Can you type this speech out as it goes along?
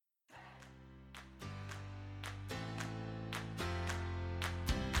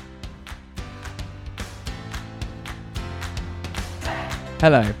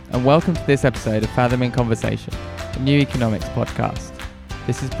Hello, and welcome to this episode of Fathom in Conversation, a new economics podcast.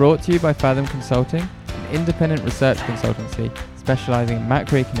 This is brought to you by Fathom Consulting, an independent research consultancy specialising in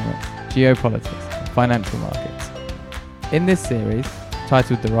macroeconomics, geopolitics, and financial markets. In this series,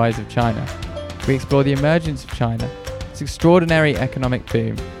 titled The Rise of China, we explore the emergence of China, its extraordinary economic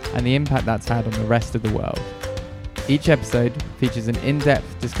boom, and the impact that's had on the rest of the world. Each episode features an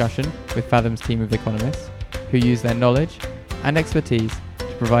in-depth discussion with Fathom's team of economists who use their knowledge and expertise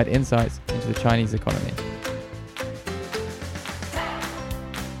to provide insights into the Chinese economy.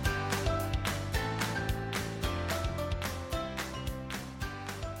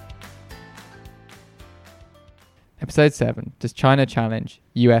 Episode 7, Does China Challenge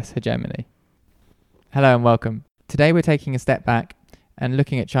US Hegemony? Hello and welcome. Today we're taking a step back and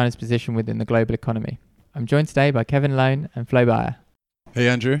looking at China's position within the global economy. I'm joined today by Kevin Lone and Flo Bayer. Hey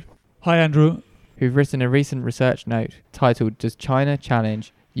Andrew. Hi Andrew. Who've written a recent research note titled Does China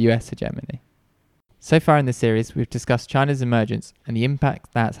Challenge US Hegemony? So far in this series, we've discussed China's emergence and the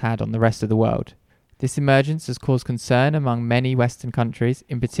impact that's had on the rest of the world. This emergence has caused concern among many Western countries,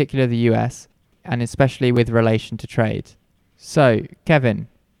 in particular the US, and especially with relation to trade. So, Kevin,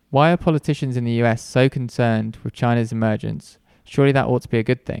 why are politicians in the US so concerned with China's emergence? Surely that ought to be a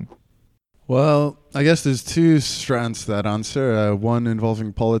good thing. Well, I guess there's two strands to that answer, one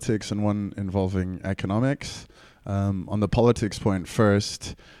involving politics and one involving economics. On the politics point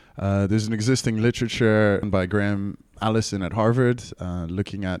first, there's an existing literature by Graham Allison at Harvard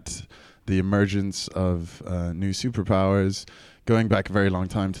looking at the emergence of new superpowers going back a very long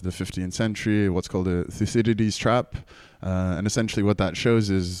time to the 15th century, what's called a Thucydides trap. And essentially what that shows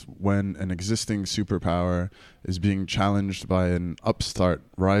is when an existing superpower is being challenged by an upstart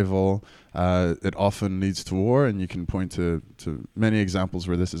rival, it often leads to war, and you can point to many examples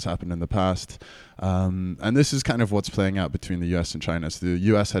where this has happened in the past. And this is kind of what's playing out between the US and China. So the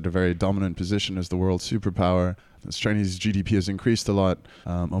US had a very dominant position as the world superpower. As Chinese GDP has increased a lot,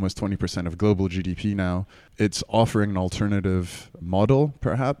 almost 20% of global GDP now. It's offering an alternative model,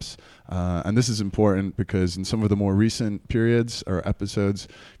 perhaps. And this is important because in some of the more recent periods or episodes,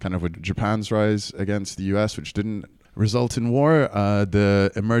 kind of with Japan's rise against the US, which didn't result in war,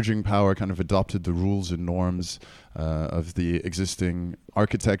 the emerging power kind of adopted the rules and norms of the existing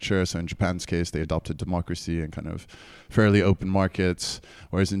architecture. So in Japan's case, they adopted democracy and kind of fairly open markets.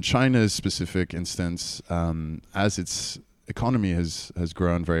 Whereas in China's specific instance, as its economy has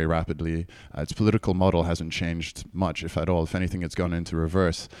grown very rapidly, its political model hasn't changed much, if at all. If anything, it's gone into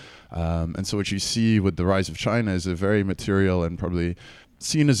reverse. And so what you see with the rise of China is a very material and probably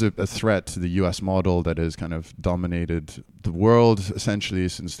seen as a threat to the US model that has kind of dominated the world essentially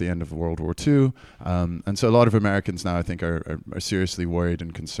since the end of World War II. And so a lot of Americans now, I think, are seriously worried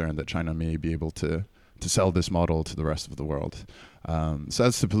and concerned that China may be able to sell this model to the rest of the world. So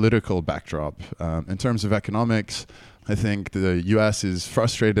that's the political backdrop. In terms of economics, I think the US is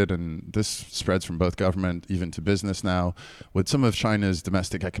frustrated, and this spreads from both government even to business now, with some of China's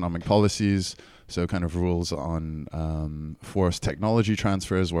domestic economic policies. So kind of rules on forced technology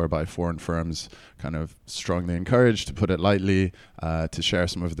transfers, whereby foreign firms kind of strongly encouraged, to put it lightly, to share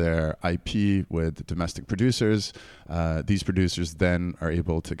some of their IP with domestic producers. These producers then are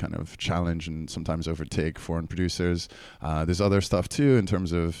able to kind of challenge and sometimes overtake foreign producers. There's other stuff too, in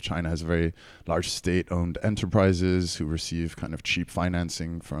terms of China has very large state-owned enterprises who receive kind of cheap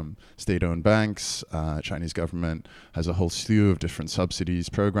financing from state-owned banks. Chinese government has a whole slew of different subsidies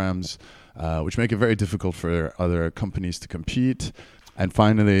programs, which make it very difficult for other companies to compete. And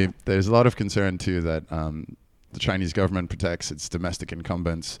finally, there's a lot of concern too that the Chinese government protects its domestic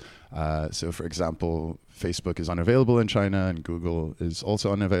incumbents. So for example, Facebook is unavailable in China and Google is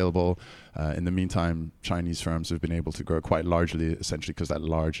also unavailable. In the meantime, Chinese firms have been able to grow quite largely, essentially because that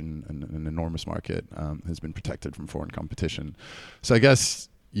large and enormous market has been protected from foreign competition. So I guess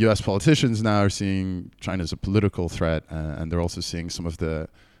US politicians now are seeing China as a political threat, and they're also seeing some of the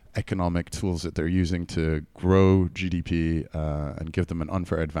economic tools that they're using to grow GDP and give them an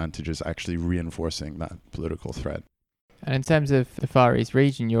unfair advantage is actually reinforcing that political threat. And in terms of the Far East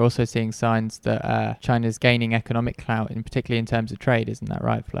region, you're also seeing signs that China's gaining economic clout, and particularly in terms of trade. Isn't that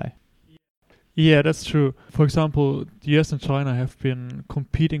right, Flo? Yeah, that's true. For example, the US and China have been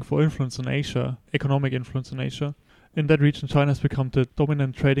competing for influence in Asia, economic influence in Asia. In that region, China has become the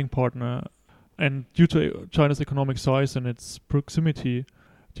dominant trading partner. And due to China's economic size and its proximity,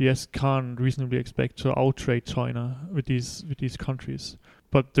 the US can't reasonably expect to outtrade China with these countries.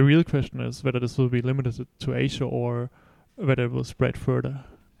 But the real question is whether this will be limited to Asia or whether it will spread further.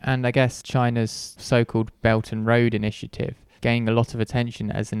 And I guess China's so-called Belt and Road Initiative gaining a lot of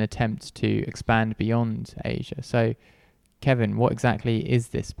attention as an attempt to expand beyond Asia. So Kevin, what exactly is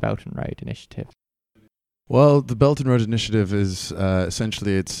this Belt and Road Initiative? Well, the Belt and Road Initiative is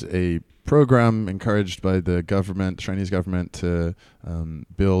essentially it's a program encouraged by the government, Chinese government, to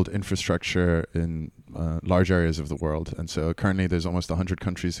build infrastructure in large areas of the world. And so currently there's almost 100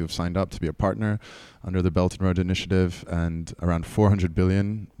 countries who have signed up to be a partner under the Belt and Road Initiative, and around $400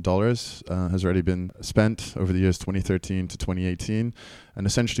 billion has already been spent over the years 2013 to 2018. And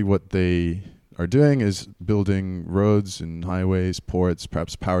essentially what they are doing is building roads and highways, ports,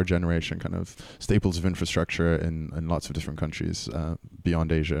 perhaps power generation, kind of staples of infrastructure in lots of different countries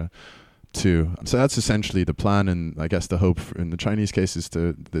beyond Asia too. So that's essentially the plan, and I guess the hope in the Chinese case is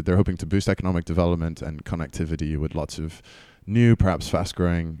that they're hoping to boost economic development and connectivity with lots of new, perhaps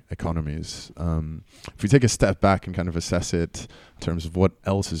fast-growing economies. If we take a step back and kind of assess it in terms of what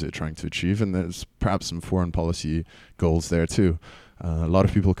else is it trying to achieve, and there's perhaps some foreign policy goals there too. A lot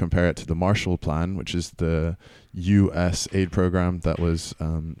of people compare it to the Marshall Plan, which is the U.S. aid program that was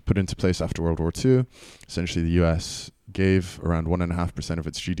put into place after World War II. Essentially, the U.S. gave around 1.5% of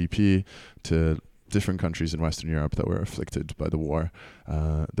its GDP to different countries in Western Europe that were afflicted by the war.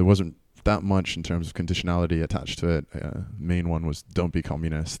 There wasn't that much in terms of conditionality attached to it. Main one was don't be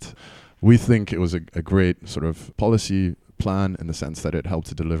communist. We think it was a great sort of policy plan in the sense that it helped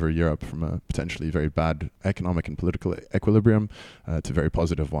to deliver Europe from a potentially very bad economic and political equilibrium to a very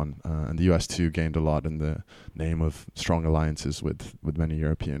positive one. And the US too gained a lot in the name of strong alliances with many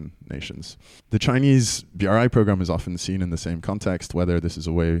European nations. The Chinese BRI program is often seen in the same context, whether this is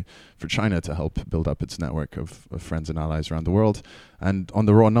a way for China to help build up its network of friends and allies around the world. And on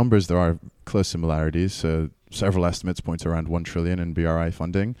the raw numbers, there are close similarities. So several estimates point to around 1 trillion in BRI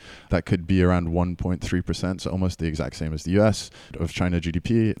funding. That could be around 1.3%, so almost the exact same as the US, of China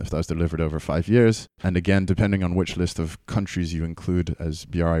GDP, if that was delivered over 5 years. And again, depending on which list of countries you include as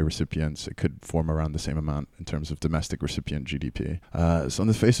BRI recipients, it could form around the same amount in terms of domestic recipient GDP. So on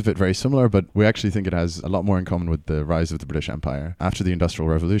the face of it, very similar, but we actually think it has a lot more in common with the rise of the British Empire. After the Industrial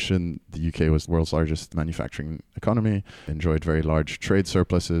Revolution, the UK was the world's largest manufacturing economy, enjoyed very large trade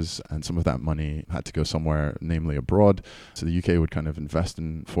surpluses, and some of that money had to go somewhere, namely abroad. So the UK would kind of invest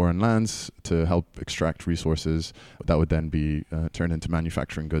in foreign lands to help extract resources that would then be turned into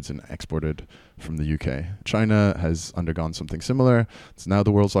manufacturing goods and exported from the UK. China has undergone something similar. It's now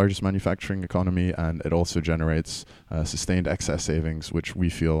the world's largest manufacturing economy, and it also generates sustained excess savings, which we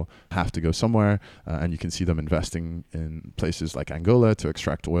feel have to go somewhere. And you can see them investing in places like Angola to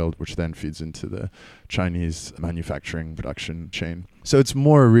extract oil, which then feeds into the Chinese manufacturing production chain. So it's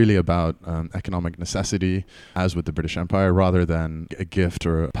more really about economic necessity, as with the British Empire, rather than a gift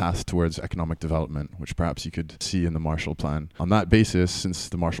or a path towards economic development, which perhaps you could see in the Marshall Plan. On that basis, since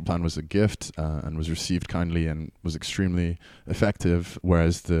the Marshall Plan was a gift and was received kindly and was extremely effective,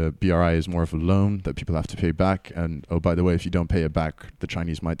 whereas the BRI is more of a loan that people have to pay back, and oh, by the way, if you don't pay it back, the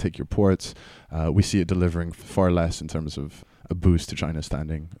Chinese might take your ports, we see it delivering far less in terms of a boost to China's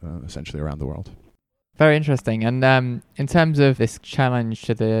standing essentially around the world. Very interesting. And in terms of this challenge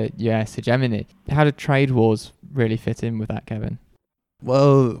to the US hegemony, how do trade wars really fit in with that, Kevin?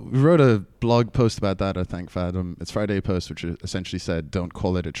 Well, we wrote a blog post about that at Thank Fathom. It's Friday post, which essentially said, don't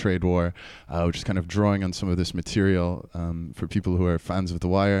call it a trade war, which is kind of drawing on some of this material for people who are fans of The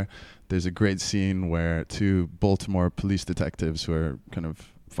Wire. There's a great scene where two Baltimore police detectives who are kind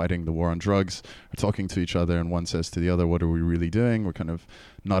of fighting the war on drugs are talking to each other, and one says to the other, what are we really doing? We're kind of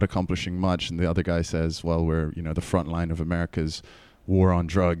not accomplishing much. And the other guy says, well, we're the front line of America's war on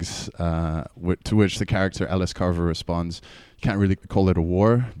drugs, to which the character Ellis Carver responds, you can't really call it a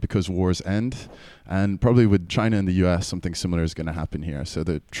war because wars end. And probably with China and the US, something similar is going to happen here. So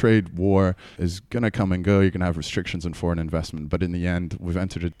the trade war is going to come and go. You're going to have restrictions on foreign investment. But in the end, we've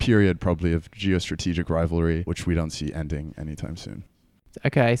entered a period probably of geostrategic rivalry, which we don't see ending anytime soon.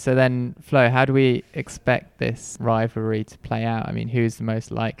 Okay, so then, Flo, how do we expect this rivalry to play out? I mean, who's the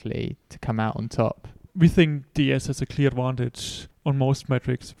most likely to come out on top? We think the US has a clear advantage on most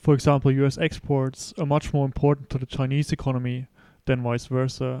metrics. For example, US exports are much more important to the Chinese economy than vice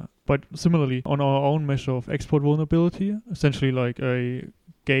versa. But similarly, on our own measure of export vulnerability, essentially like a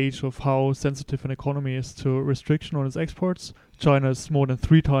gauge of how sensitive an economy is to restriction on its exports, China is more than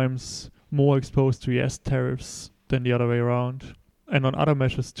 3 times more exposed to US tariffs than the other way around. And on other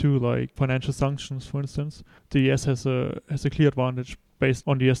measures too, like financial sanctions, for instance, the US has a clear advantage based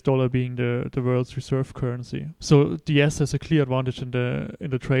on the US dollar being the world's reserve currency. So the US has a clear advantage in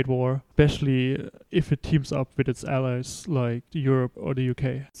the trade war, especially if it teams up with its allies like Europe or the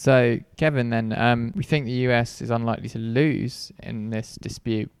UK. So, Kevin, then, we think the US is unlikely to lose in this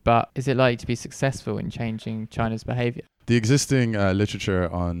dispute, but is it likely to be successful in changing China's behavior? The existing literature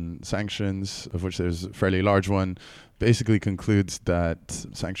on sanctions, of which there's a fairly large one, basically concludes that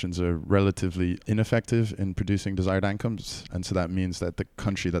sanctions are relatively ineffective in producing desired outcomes. And so that means that the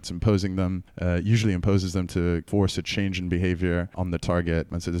country that's imposing them usually imposes them to force a change in behavior on the target.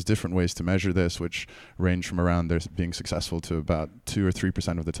 And so there's different ways to measure this, which range from around there's being successful to about 2 or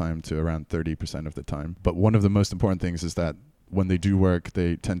 3% of the time to around 30% of the time. But one of the most important things is that when they do work,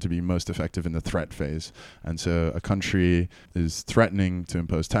 they tend to be most effective in the threat phase. And so a country is threatening to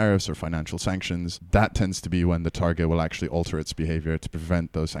impose tariffs or financial sanctions. That tends to be when the target will actually alter its behavior to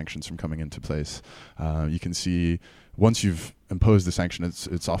prevent those sanctions from coming into place. You can see once you've imposed the sanction,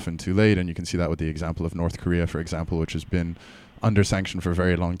 it's often too late. And you can see that with the example of North Korea, for example, which has been under sanction for a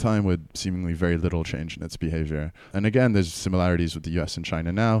very long time with seemingly very little change in its behavior. And again, there's similarities with the US and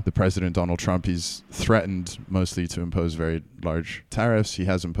China now. The president, Donald Trump, he's threatened mostly to impose very large tariffs. He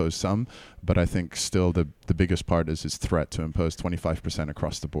has imposed some, but I think still the biggest part is his threat to impose 25%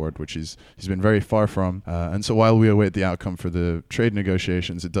 across the board, which he's been very far from. And so while we await the outcome for the trade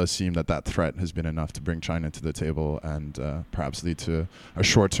negotiations, it does seem that threat has been enough to bring China to the table and perhaps lead to a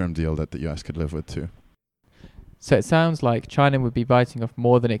short-term deal that the US could live with too. So it sounds like China would be biting off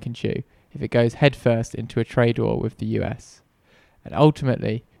more than it can chew if it goes headfirst into a trade war with the US. And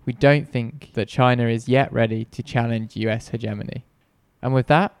ultimately, we don't think that China is yet ready to challenge US hegemony. And with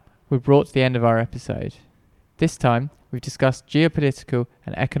that, we're brought to the end of our episode. This time, we've discussed geopolitical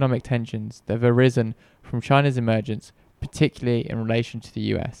and economic tensions that have arisen from China's emergence, particularly in relation to the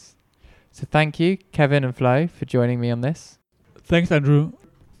US. So thank you, Kevin and Flo, for joining me on this. Thanks, Andrew.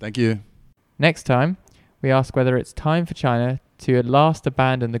 Thank you. Next time, we ask whether it's time for China to at last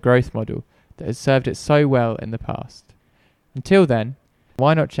abandon the growth model that has served it so well in the past. Until then,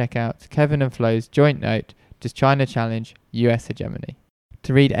 why not check out Kevin and Flo's joint note, Does China Challenge US Hegemony?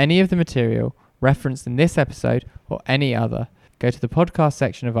 To read any of the material referenced in this episode or any other, go to the podcast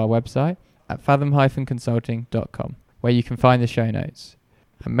section of our website at fathom-consulting.com, where you can find the show notes.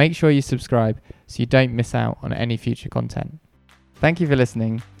 And make sure you subscribe so you don't miss out on any future content. Thank you for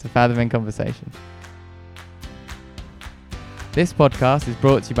listening to Fathom in Conversation. This podcast is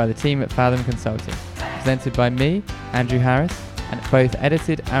brought to you by the team at Fathom Consulting, presented by me, Andrew Harris, and both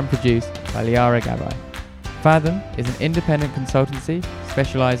edited and produced by Liara Gabay. Fathom is an independent consultancy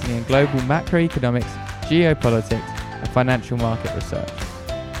specialising in global macroeconomics, geopolitics, and financial market research.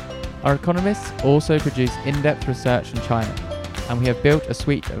 Our economists also produce in-depth research on China, and we have built a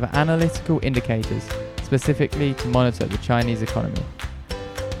suite of analytical indicators specifically to monitor the Chinese economy.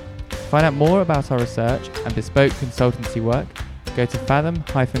 To find out more about our research and bespoke consultancy work, go to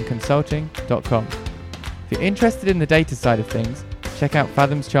fathom-consulting.com. If you're interested in the data side of things, check out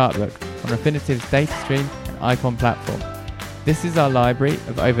Fathom's chartbook on Refinitiv's DataStream and Icon platform. This is our library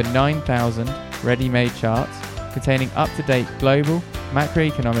of over 9,000 ready-made charts containing up-to-date global,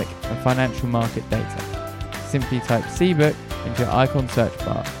 macroeconomic and financial market data. Simply type CBook into your Icon search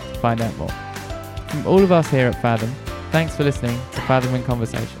bar to find out more. From all of us here at Fathom, thanks for listening to Fathom in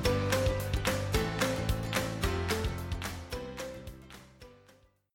Conversation.